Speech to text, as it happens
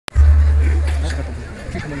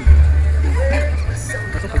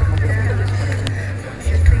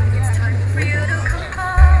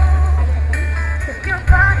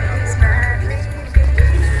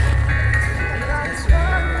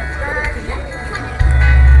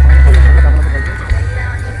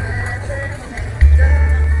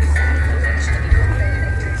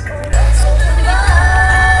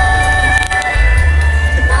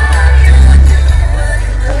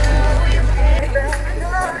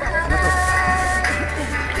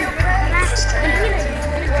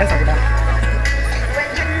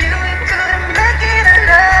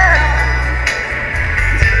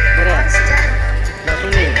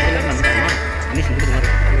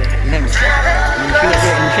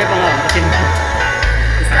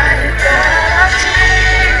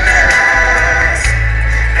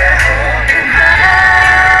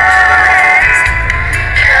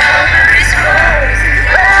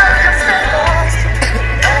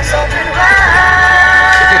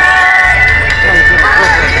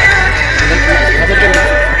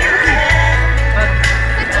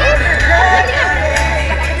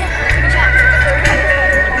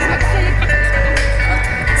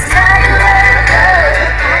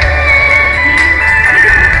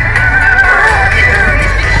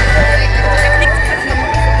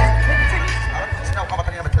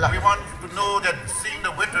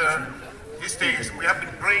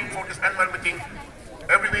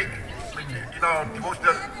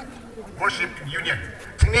devotional worship union.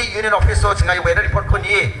 Tingni union office so tingay weather report ko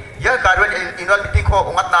ni ya karwan annual meeting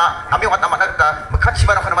ko ungat na kami ungat na managda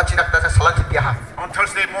magkatsiba na kanama chinagda sa salat tiyaha. On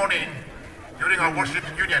Thursday morning, during our worship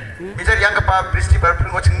union, Mister yang kapa principal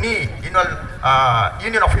pringo tingni annual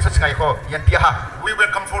union office so tingay ko yan tiyaha. we were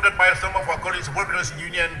comforted by some of our colleagues workers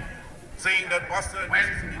union, saying that Pastor, when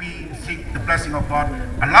we seek the blessing of God,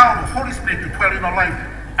 allow the Holy Spirit to dwell in our life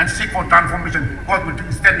and seek for transformation, God will do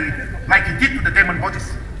steadily, like He did to the demon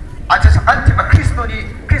bodies. 아주 안티바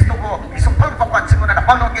그리스도고 이성팔 법과 지문을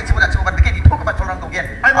나빠놓은 게 지문을 지문과 늦게 이 토크가 돌아오는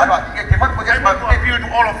게 바로 이게 대만 보자. I want to appeal to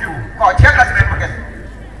all of you. 제가까지 해볼게.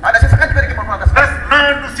 나 지금 잠깐 그렇게 보는 거다. Let's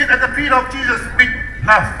learn to sit at the feet of Jesus with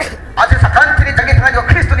love. 아주 잠깐 그리 자기 가지고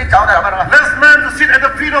그리스도니 자오나 말아. Let's learn to sit at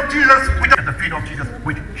the feet of Jesus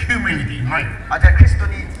with humility in life. 아주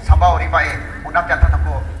그리스도니 사바오리 바에 오납지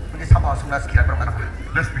않다고 우리 사바오 승나스키라 그런 거다.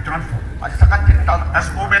 Let's be transformed. 아주 잠깐 그리 다운. Let's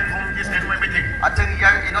go back from this annual meeting. 아주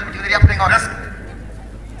이런 미팅들이 앞에 거. Let's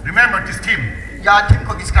remember this team. 야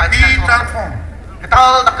팀코 디스크라이브. Be transformed.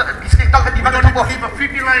 tal bisik tal ke We dimana don't tu? need to live a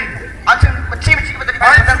filthy life. Acing macam macam tadi.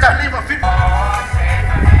 I have to live a filthy.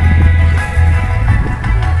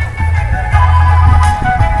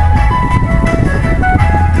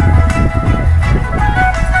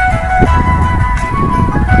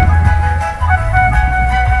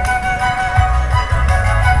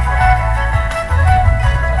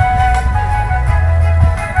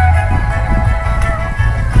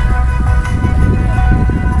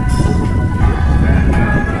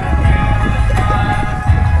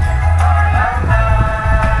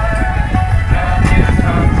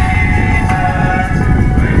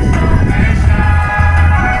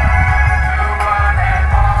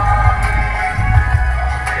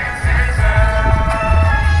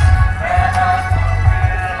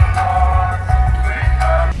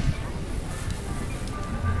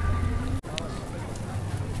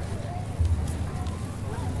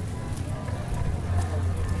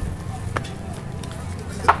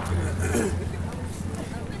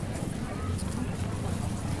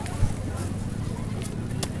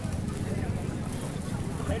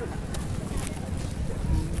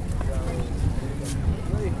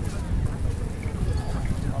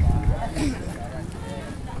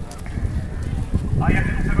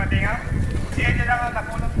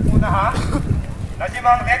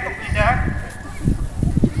 Najimang letok bisa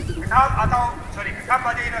Ketam atau sorry ketam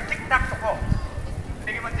aja ini tik tak toko.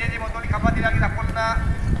 Jadi menjadi motor kapal tidak kita pernah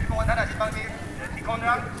di bawah tanah si bang di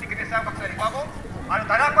konrang di kereta paksa di bawah. Anu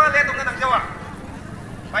tanah apa letok nak Jawa.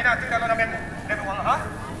 Mainan tu kalau namen letok orang ha.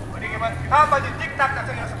 Jadi ketam ketam aja tik tak tak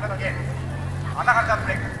sini sebentar lagi. Anak akan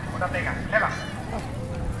break, udah tega, lepas.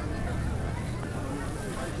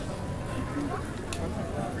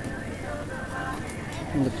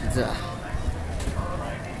 Pizza.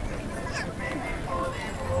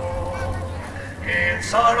 In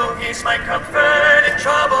sorrow he's my comfort, in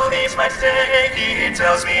trouble he's my stay. He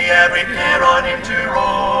tells me every care on him to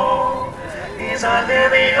roll. He's a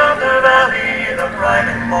lily of the valley, the bright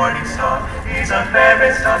and morning star. He's a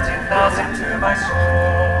fairest of 10,000 to my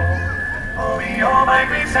soul. Oh, he all my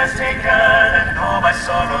griefs has taken and all my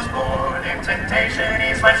sorrows borne. In temptation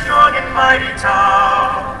he's my strong and mighty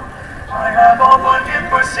tower. I have all but him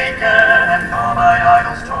forsaken and all my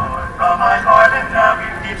idols torn from my heart, and now he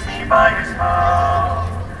keeps me by his power.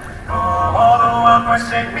 Though all the world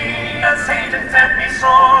forsake me and Satan tempt me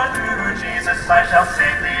sore, through Jesus I shall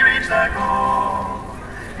safely reach the goal.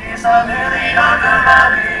 He's a lily of the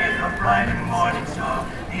valley, a bright and morning star.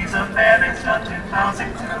 He's a fairest of 10,000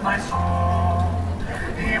 to my soul.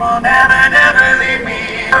 He will never, never leave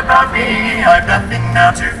me. About me, I've nothing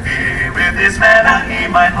now to fear. With his manna, he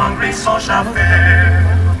my hungry soul shall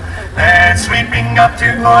fill. And sweeping up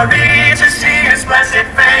to glory to see his blessed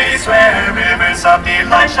face, where rivers of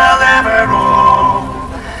delight shall ever roll.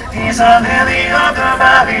 He's a lily of the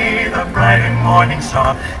valley, the bright and morning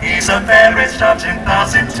star. He's a fairest of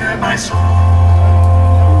 10,000 to my soul.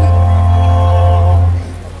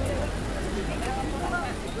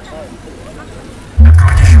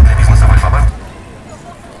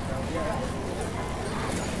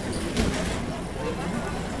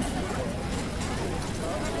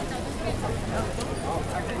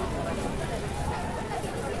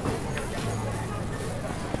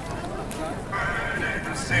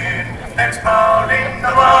 There's power in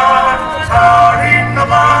the blood, power in the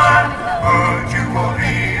blood. Would you will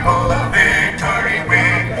behold the victory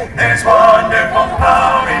win? There's wonderful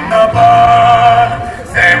power in the blood.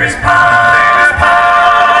 There is power,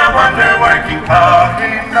 wonder-working power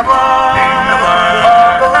in the blood,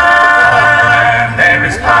 of the Lamb. There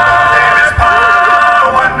is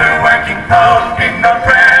power, wonder-working power in the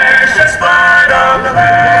precious blood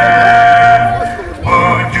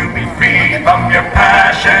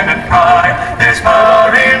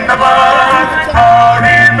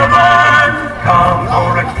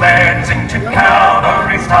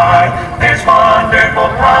is wonderful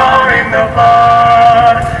power in the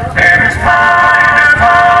blood. There is power,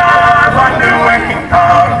 wonder-working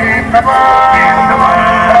power in the blood.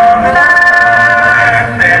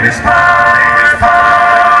 There is power,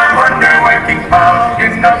 wonder-working power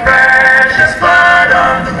in the precious blood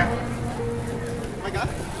of the Lamb.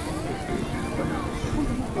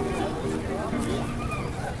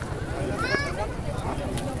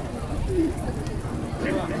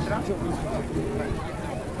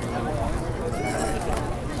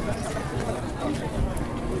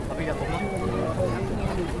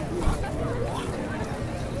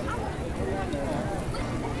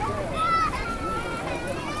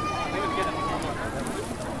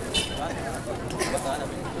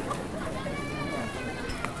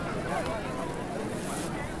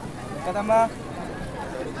 Kata Mbak?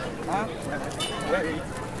 Hah?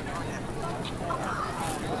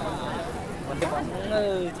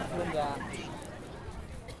 Belum enggak.